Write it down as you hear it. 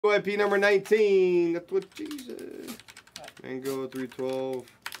IP number 19. That's what Jesus. Mango 312.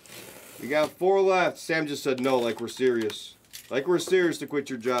 We got 4 left. Sam just said no, like we're serious. Like we're serious to quit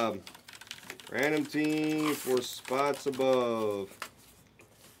your job. Random team 4 spots above.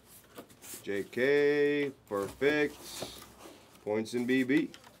 JK, perfect. Points in BB.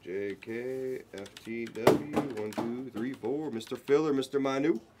 JK, FTW, 1, 2, 3, 4. Mr. Filler, Mr.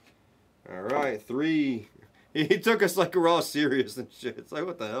 Manu. All right, 3. He took us like we're all serious and shit. It's like,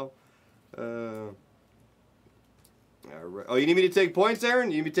 what the hell? All right. Oh, you need me to take points, Aaron?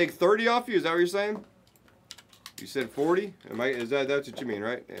 You need me to take 30 off you? Is that what you're saying? You said 40? Is that's what you mean,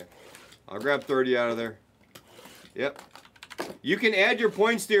 right? Yeah. I'll grab 30 out of there. Yep. You can add your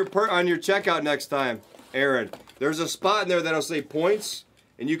points to on your checkout next time, Aaron. There's a spot in there that'll say points,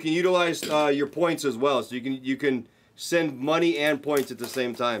 and you can utilize your points as well. So you can send money and points at the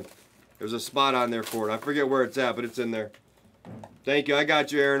same time. There's a spot on there for it. I forget where it's at, but it's in there. Thank you. I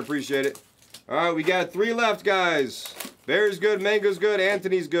got you, Aaron. Appreciate it. All right, we got 3 left, guys. Bear's good. Mango's good.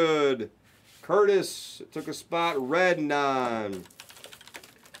 Anthony's good. Curtis took a spot. Red 9.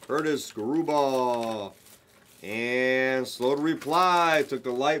 Curtis Screwball. And Slow to Reply took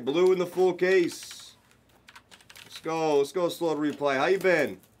the light blue in the full case. Let's go. Let's go, Slow to Reply. How you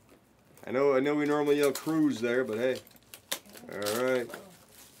been? I know we normally yell cruise there, but hey. All right.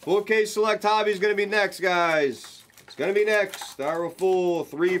 Full case select hobby is going to be next, guys. It's going to be next. Star of Full,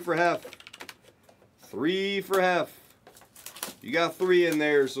 3 for Hef. 3 for Hef. You got 3 in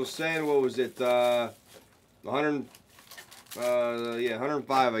there, so saying, what was it? 100, yeah,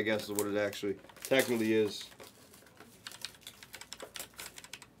 105, I guess is what it actually technically is.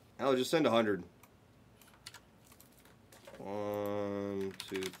 I'll just send 100. 1,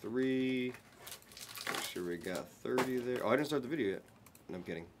 2, 3. Make sure we got 30 there. Oh, I didn't start the video yet. No, I'm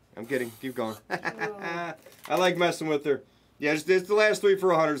kidding. I'm kidding. Keep going. I like messing with her. Yeah, it's the last 3 for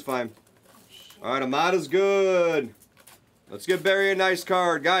 100 is fine. All right, Amada's good. Let's get Barry a nice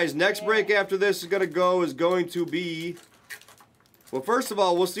card. Guys, next break after this is going to be... Well, first of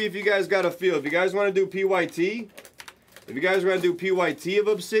all, we'll see if you guys got a feel. If you guys want to do PYT, if you guys are going to do PYT of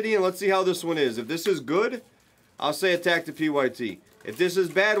Obsidian, let's see how this one is. If this is good, I'll say attack the PYT. If this is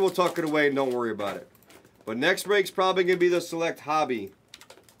bad, we'll tuck it away and don't worry about it. But next break's probably going to be the select hobby.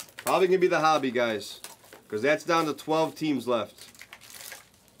 Probably going to be the hobby, guys. Because that's down to 12 teams left.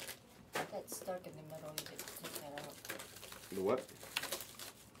 That's stuck in the middle. You get to take that out. The what?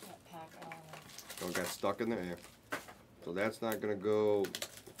 That pack on. Oh, it got stuck in there? Yeah. So that's not going to go.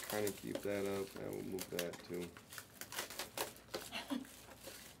 Kind of keep that up. And we'll move that too.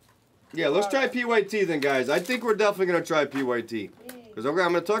 Yeah, let's try PYT then, guys. I think we're definitely going to try PYT. Because I'm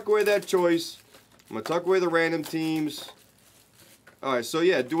going to tuck away that choice. I'm going to tuck away the random teams. Alright, so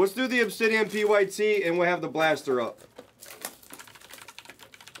yeah, let's do the Obsidian PYT and we'll have the blaster up.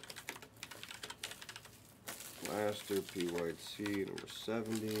 Blaster PYT number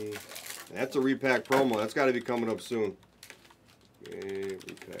 70. And that's a repack promo. That's got to be coming up soon. Okay,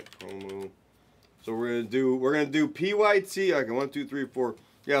 repack promo. So we're gonna do PYT. Okay, 1, 2, 3, 4.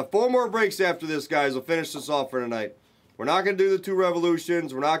 Yeah, 4 more breaks after this, guys. We'll finish this off for tonight. We're not gonna do the 2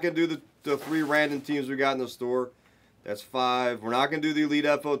 revolutions. We're not gonna do the 3 random teams we got in the store. That's 5. We're not going to do the Elite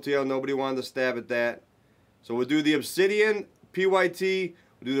FOTL. Nobody wanted to stab at that. So we'll do the Obsidian, PYT.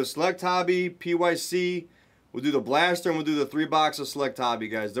 We'll do the Select Hobby, PYC. We'll do the Blaster, and we'll do the 3 box of Select Hobby,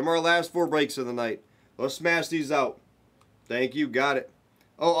 guys. Them are our last 4 breaks of the night. Let's smash these out. Thank you. Got it.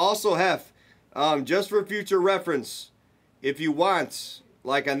 Oh, also, Hef, just for future reference, if you want,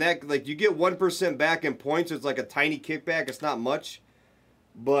 like on that, like you get 1% back in points. It's like a tiny kickback. It's not much.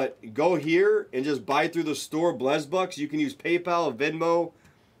 But go here and just buy through the store, Blesbucks. You can use PayPal, Venmo,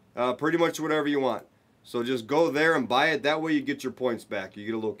 pretty much whatever you want. So just go there and buy it. That way you get your points back. You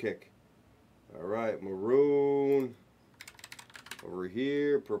get a little kick. All right, maroon. Over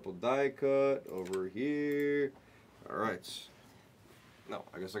here, purple die cut. Over here. All right. No,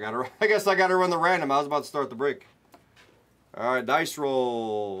 I guess I gotta run the random. I was about to start the break. All right, dice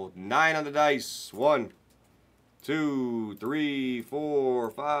roll. 9 on the dice. 1, 2, 3, 4,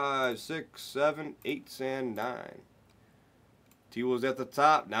 5, 6, 7, 8, and 9. T-Will's at the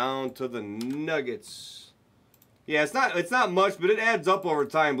top, down to the Nuggets. Yeah, it's not much, but it adds up over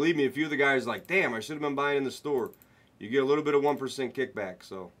time. Believe me, a few of the guys are like, damn, I should have been buying in the store. You get a little bit of 1% kickback.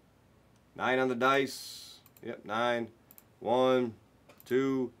 So 9 on the dice. Yep, 9. 1,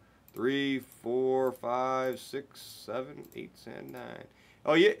 2, 3, 4, 5, 6, 7, 8, and 9.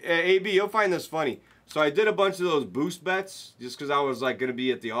 Oh yeah, AB, you'll find this funny. So I did a bunch of those boost bets just because I was like going to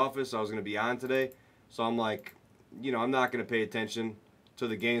be at the office. I was going to be on today. So I'm like, you know, I'm not going to pay attention to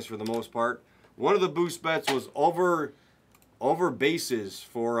the games for the most part. One of the boost bets was over over bases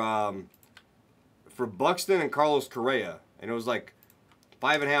for Buxton and Carlos Correa, and it was like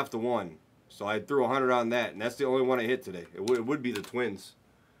 5.5 to 1. So I threw 100 on that, and that's the only one I hit today. It would be the Twins.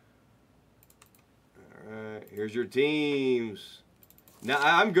 All right, here's your teams. Now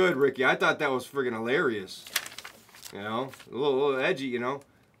I'm good, Ricky. I thought that was friggin' hilarious. You know, a little edgy. You know,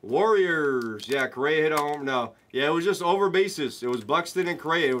 Warriors. Yeah, Correa hit a home. No, yeah, it was just over bases. It was Buxton and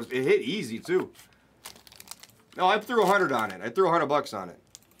Correa. It hit easy too. No, I threw 100 on it. I threw $100 on it.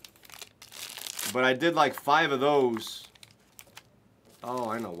 But I did like 5 of those. Oh,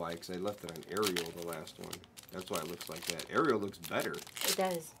 I know why. Because I left it on Ariel, the last one. That's why it looks like that. Ariel looks better. It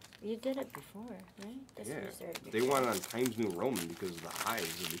does. You did it before, right? That's yeah. what you started They before. want it on Times New Roman because of the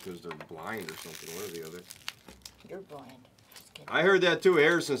eyes or because they're blind or something. One or the other. You're blind. Just kidding. I heard that too.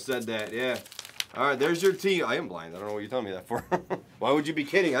 Harrison said that. Yeah. All right, there's your team. I am blind. I don't know what you're telling me that for. Why would you be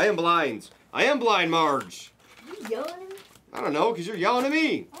kidding? I am blind. I am blind, Marge. You yelling at me? I don't know, because you're yelling at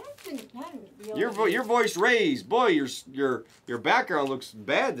me. I haven't yelled Your voice raised. Boy, your background looks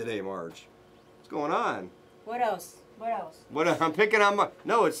bad today, Marge. What's going on? What else? What else? What I'm picking on my.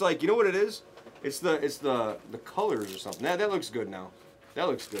 No, it's like, you know what it is? It's the colors or something. That looks good now. That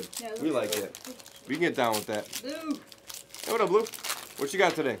looks good. Yeah, it We looks like good. it. We can get down with that. Blue. Hey, what up, Blue? What you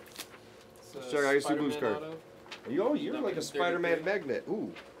got today? It's Check out your Blue's card. auto. You're Number like a 33. Spider-Man magnet.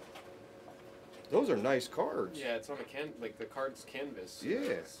 Ooh. Those are nice cards. Yeah, it's on a like the card's canvas. So Yeah.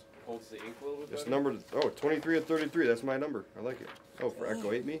 it holds the ink a little bit It's better. numbered. Oh, 23 of 33. That's my number. I like it. Oh, for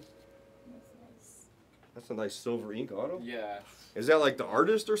Echo 8 me. That's a nice silver ink auto. Yeah. Is that like the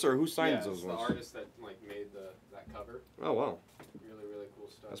artist or who signs Yeah, those it's ones? the artist that like made that cover. Oh wow, Really cool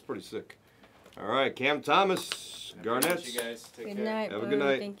stuff. that's pretty sick. All right, Cam Thomas, Have a good night, Garnett. you guys. Take Good care. night, Have a Blue. good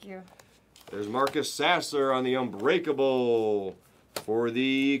night. Thank you. There's Marcus Sasser on the Unbreakable for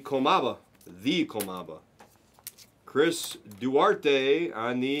the Comaba. The Comaba. Chris Duarte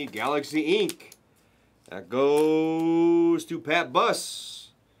on the Galaxy Ink. That goes to Pat Buss.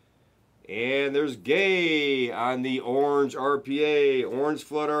 And there's Gay on the Orange RPA. Orange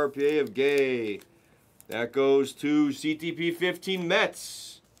Flood RPA of Gay. That goes to CTP 15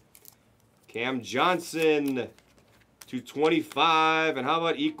 Mets. Cam Johnson to 25. And how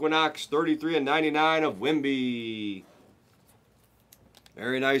about Equinox 33 and 99 of Wemby?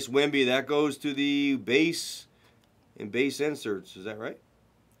 Very nice Wemby. That goes to the base and base inserts. Is that right?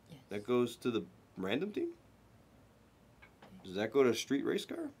 Yes. That goes to the random team? Does that go to street race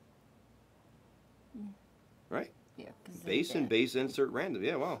car? Right? Yeah. 'Cause of Base and that. base insert random.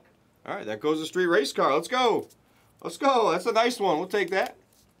 Yeah, wow. All right, that goes to street race car. Let's go. Let's go. That's a nice one. We'll take that.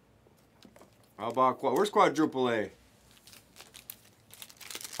 How about where's quadruple A?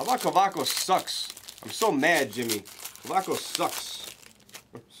 How about Cavaco sucks? I'm so mad, Jimmy. Cavaco sucks.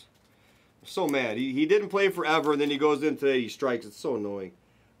 I'm so mad. He didn't play forever, and then he goes in today. He strikes. It's so annoying.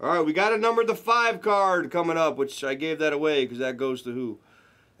 All right, we got a number to 5 card coming up, which I gave that away because that goes to who?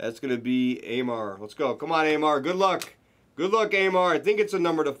 That's going to be Amar. Let's go. Come on, Amar. Good luck. Good luck, Amar. I think it's a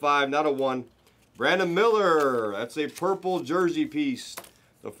number to 5, not a 1. Brandon Miller. That's a purple jersey piece.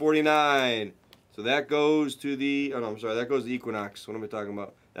 The 49. So that goes to the... Oh, no, I'm sorry. That goes to Equinox. What am I talking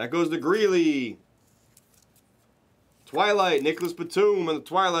about? That goes to Greeley. Twilight. Nicholas Batum on the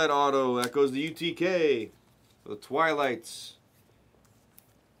Twilight auto. That goes to UTK. The Twilights.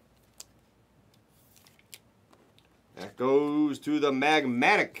 That goes to the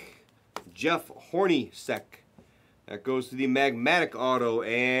Magmatic, Jeff Hornacek. That goes to the Magmatic auto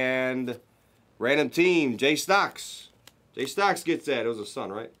and random team, Jay Stocks. Jay Stocks gets that. It was a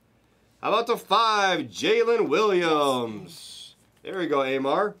son, right? How about the 5, Jalen Williams? There we go,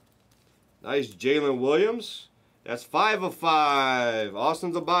 Amar. Nice Jalen Williams. That's 5 of 5.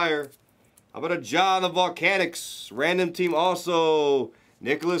 Austin's a buyer. How about a John the Volcanics? Random team also,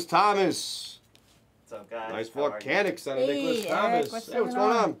 Nicholas Thomas. What's up, guys? Nice How are you? volcanics on Hey, Nicholas Eric, Thomas. what's Hey, what's going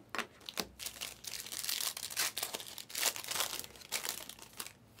going on? on?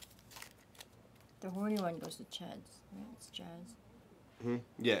 The horny one goes to Chad's. Right? It's Chad's.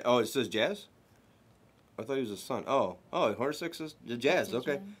 Yeah. Oh, it says Jazz? I thought he was a son. Oh, Hornacek is the Jazz. It's a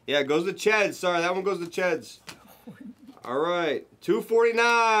Okay. Jazz. Yeah, it goes to Cheds. Sorry, that one goes to Cheds. All right.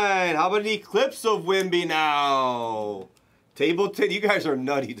 249. How about the Eclipse of Wimby now? Table 10. You guys are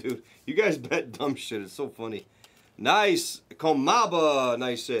nutty, dude. You guys bet dumb shit. It's so funny. Nice. Komaba.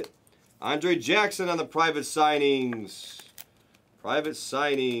 Nice hit. Andre Jackson on the private signings. Private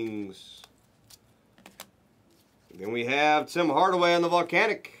signings. Then we have Tim Hardaway on the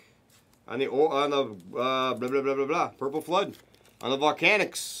Volcanic. On the blah, blah, blah, blah, blah. Purple Flood. On the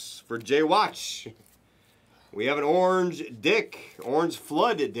Volcanics for Jay Watch. We have an Orange Dick. Orange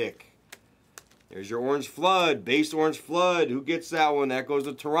Flood Dick. There's your Orange Flood. Base Orange Flood. Who gets that one? That goes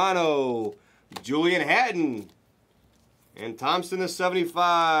to Toronto. Julian Hatton. And Thompson to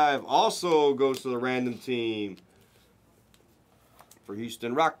 75. Also goes to the random team. For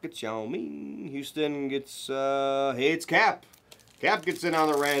Houston Rockets, Yao Ming. Houston gets, hey, it's Cap. Cap gets in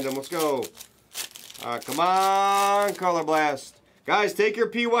on the random. Let's go. All right, come on, Color Blast. Guys, take your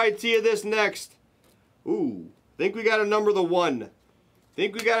PYT of this next. Ooh, think we got to number the 1.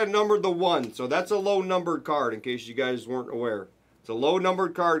 Think we got to number the 1. So that's a low numbered card, in case you guys weren't aware. It's a low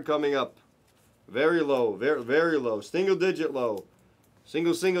numbered card coming up. Very low, very low. Single digit low.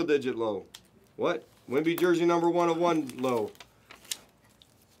 Single digit low. What? Wimby jersey number 1 of 1 low.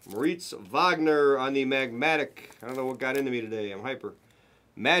 Moritz Wagner on the Magmatic. I don't know what got into me today. I'm hyper.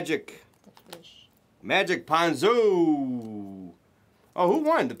 Magic. The fish. Magic Ponzu. Oh, who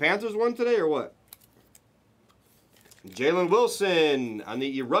won? The Panthers won today or what? Jalen Wilson on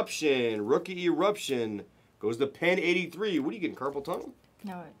the Eruption. Rookie Eruption. Goes to Pen 83. What are you getting, carpal tunnel?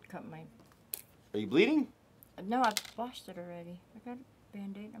 No, it cut my... Are you bleeding? No, I washed it already. I got a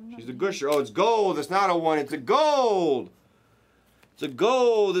Band-Aid. I'm not She's a bleeding. gusher. Oh, it's gold. It's not a 1. It's a gold. It's a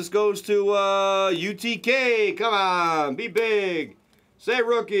gold. This goes to UTK. Come on. Be big. Say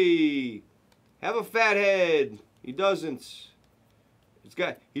rookie. Have a fat head. He doesn't.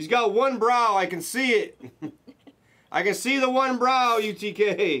 He's got one brow. I can see it. I can see the one brow,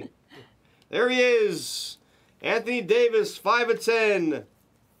 UTK. There he is. Anthony Davis, 5 of 10.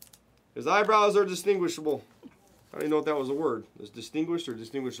 His eyebrows are distinguishable. I don't even know if that was a word. Is distinguished or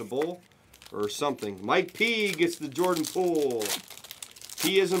distinguishable or something. Mike P gets the Jordan Poole.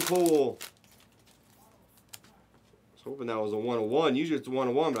 P isn't Poole. I was hoping that was a 1-1. Usually it's a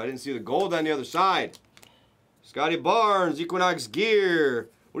 1-1, but I didn't see the gold on the other side. Scotty Barnes, Equinox Gear.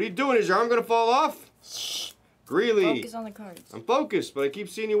 What are you doing? Is your arm going to fall off? Greeley. Focus on the cards. I'm focused, but I keep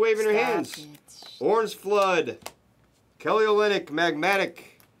seeing you waving your hands. It. Orange Flood. Kelly Olynyk, Magmatic.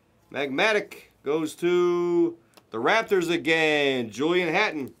 Magmatic goes to the Raptors again. Julian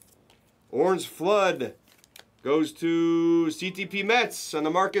Hatton. Orange Flood goes to CTP Mets on the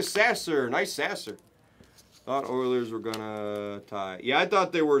Marcus Sasser. Nice Sasser. Thought Oilers were going to tie. Yeah, I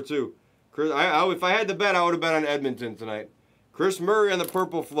thought they were too. Chris, if I had to bet, I would have bet on Edmonton tonight. Chris Murray on the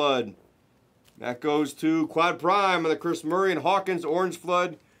Purple Flood. That goes to Quad Prime on the Chris Murray, and Hawkins Orange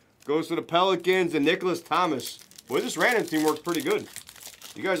Flood goes to the Pelicans and Nicholas Thomas. Boy, this random team works pretty good.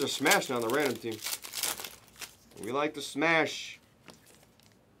 You guys are smashing on the random team. We like to smash.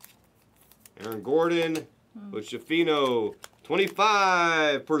 Aaron Gordon, Buchafino,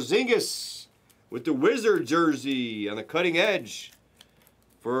 25. Porzingis with the Wizard jersey on the cutting edge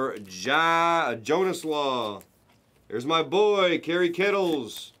for Jonas Law. There's my boy, Kerry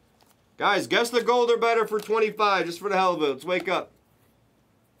Kittles. Guys, guess the gold or better for 25, just for the hell of it. Let's wake up.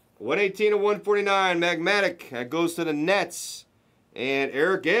 118 to 149, Magmatic. That goes to the Nets. And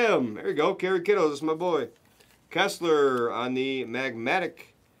Eric M. There you go, Kerry Kittles. That's my boy. Kessler on the Magmatic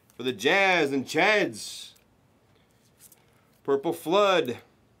for the Jazz and Chads. Purple Flood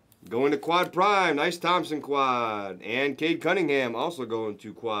going to Quad Prime. Nice Thompson quad. And Cade Cunningham also going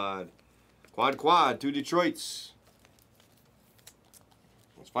to quad. Quad, 2 Detroits.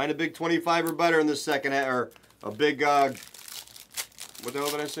 Let's find a big 25 or better in this second, or a big, what the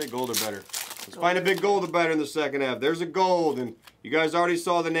hell did I say? Gold or better. Let's find a big gold or better in the second half. There's a gold, and you guys already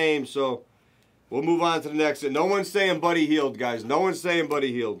saw the name, so we'll move on to the next. And no one's saying Buddy Hield, guys. No one's saying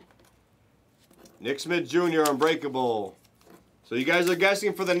Buddy Hield. Nick Smith Jr., Unbreakable. So you guys are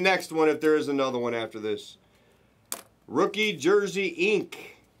guessing for the next one if there is another one after this. Rookie Jersey Inc.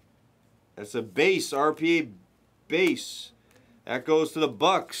 That's a base, RPA base. That goes to the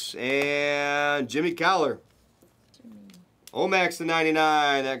Bucks and Jimmy Cowler. Omax to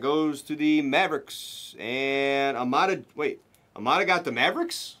 99. That goes to the Mavericks. And Amada. Wait, Amada got the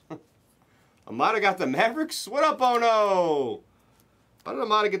Mavericks? Amada got the Mavericks? What up, oh no? How did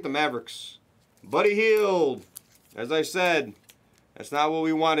Amada get the Mavericks? Buddy Hield. As I said, that's not what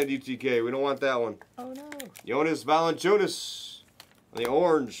we wanted, UTK. We don't want that one. Oh no. Jonas Valanciunas on the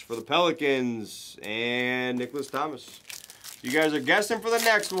orange for the Pelicans. And Nicholas Thomas. You guys are guessing for the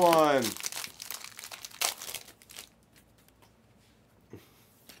next one.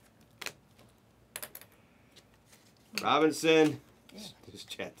 Robinson. This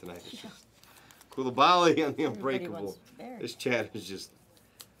chat tonight is just Koulibaly on the Unbreakable. This chat is just.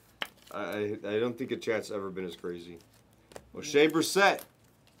 I don't think a chat's ever been as crazy. O'Shea Brissett.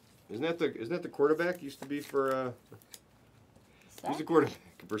 Isn't that the quarterback? Used to be for. Who's the quarterback?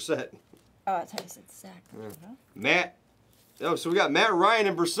 Brissett. Oh, I thought you said Sack. Yeah. Matt. Oh, so we got Matt Ryan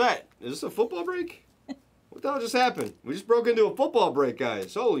and Brissett. Is this a football break? What the hell just happened? We just broke into a football break,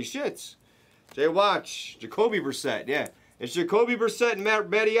 guys. Holy shit. Jay Watch. Jacoby Brissett. Yeah. It's Jacoby Brissett and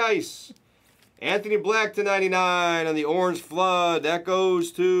Matty Ice. Anthony Black to 99 on the Orange Flood. That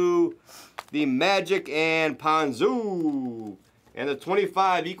goes to the Magic and Ponzu. And the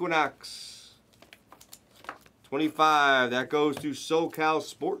 25 Equinox. 25. That goes to SoCal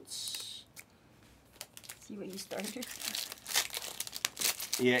Sports. See what you started?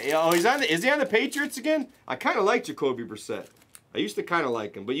 Yeah. Oh, he's on. Is he on the Patriots again? I kind of like Jacoby Brissett. I used to kind of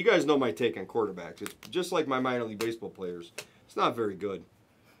like him, but you guys know my take on quarterbacks. It's just like my minor league baseball players. It's not very good.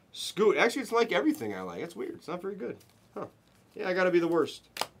 Scoot. Actually, it's like everything I like. It's weird. It's not very good. Huh. Yeah, I got to be the worst.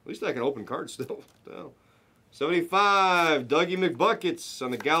 At least I can open cards still. So, 75. Dougie McBuckets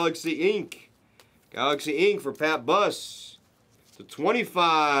on the Galaxy Inc. Galaxy Inc. for Pat Buss. To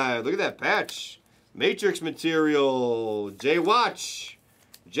 25. Look at that patch. Matrix material. Jay Watch.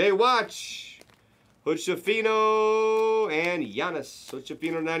 Jay Watch. Hood-Shafino and Giannis.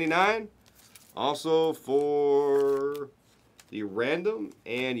 Hood-Shafino 99. Also for the random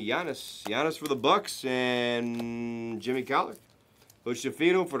and Giannis. Giannis for the Bucks and Jimmy Collar.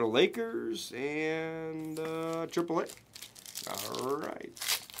 Hood-Shafino for the Lakers and AAA. All right.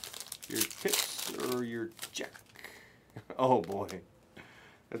 Your tips or your check? Oh boy.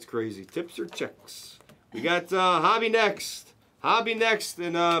 That's crazy. Tips or checks? We got Hobby next. Hobby next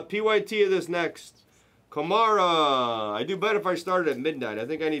and PYT of this next. Kamara. I do better if I started at midnight. I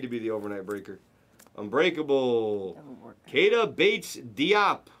think I need to be the overnight breaker. Unbreakable. Keita Bates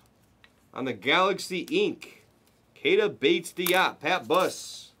Diop on the Galaxy Inc. Keita Bates Diop. Pat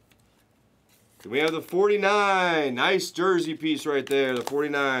Buss. We have the 49. Nice jersey piece right there. The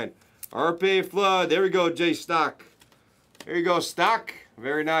 49. RPA Flood. There we go, Jay Stock. There you go, Stock.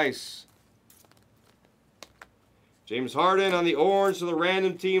 Very nice. James Harden on the orange for the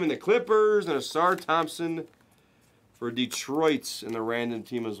random team and the Clippers. And Asar Thompson for Detroit in the random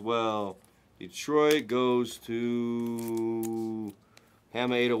team as well. Detroit goes to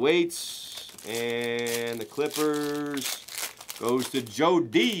Hammer 808s. And the Clippers goes to Joe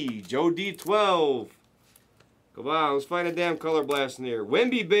D. Joe D12. Come on, let's find a damn color blast in here.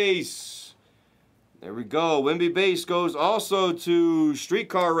 Wemby base. There we go. Wemby base goes also to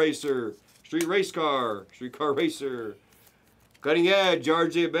Streetcar Racer. Street Race Car. Streetcar Racer. Cutting Edge.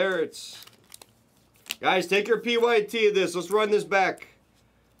 RJ Barrett's. Guys, take your PYT of this. Let's run this back.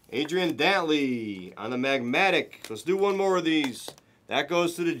 Adrian Dantley on the Magmatic. Let's do one more of these. That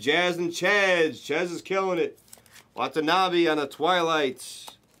goes to the Jazz and Chaz. Chaz is killing it. Watanabe on the Twilights.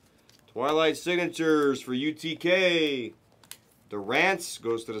 Twilight Signatures for UTK. Durant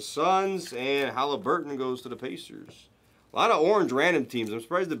goes to the Suns. And Halliburton goes to the Pacers. A lot of orange random teams. I'm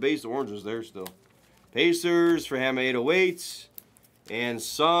surprised the base orange was there still. Pacers for Hammer 808s. And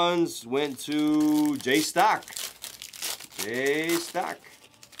Suns went to Jay Stock. Jay Stock.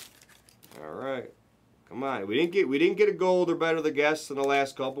 All right. Come on. We didn't get a gold or better the guests in the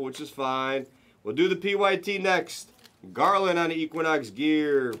last couple, which is fine. We'll do the PYT next. Garland on the Equinox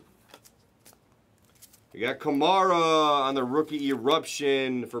gear. We got Kamara on the Rookie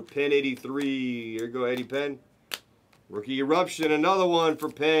Eruption for Pen 83. Here you go, Eddie Penn. Rookie Eruption, another one for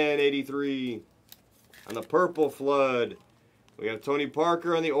Pen 83. On the Purple Flood. We have Tony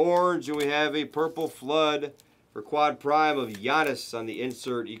Parker on the orange, and we have a Purple Flood for Quad Prime of Giannis on the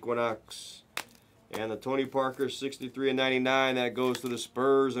Insert Equinox. And the Tony Parker 63 and 99, that goes to the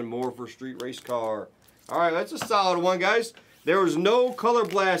Spurs and more for Street Race Car. All right, that's a solid one, guys. There was no color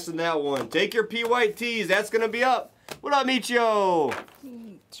blast in that one. Take your PYTs. That's going to be up. What up, Michio?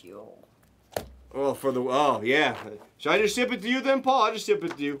 Michio. Oh, yeah. Should I just ship it to you then, Paul? I'll just ship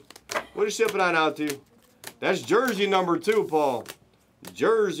it to you. We'll just ship it on out to you. That's jersey number 2, Paul.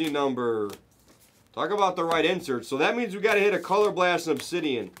 Jersey number. Talk about the right insert. So that means we got to hit a color blast and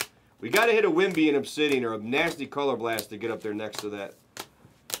Obsidian. We got to hit a Wimby and Obsidian or a nasty color blast to get up there next to that.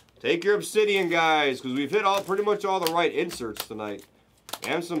 Take your Obsidian, guys, because we've hit pretty much all the right inserts tonight.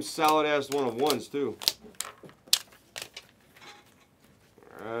 And some solid-ass one-of-ones, too.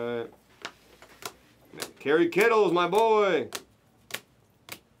 All right. Kerry Kittle is my boy.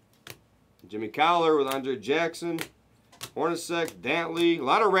 Jimmy Collar with Andre Jackson. Hornacek, Dantley. A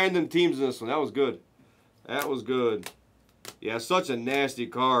lot of random teams in this one. That was good. That was good. Yeah, such a nasty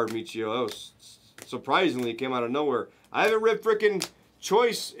card, Michio. That was surprisingly came out of nowhere. I haven't ripped frickin'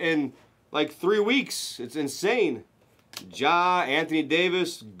 Choice in like 3 weeks. It's insane. Ja, Anthony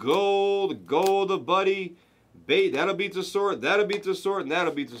Davis, gold of Buddy. Bait, that'll beat the sort, that'll beat the sort, and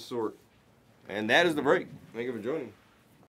that'll beat the sort. And that is the break. Thank you for joining.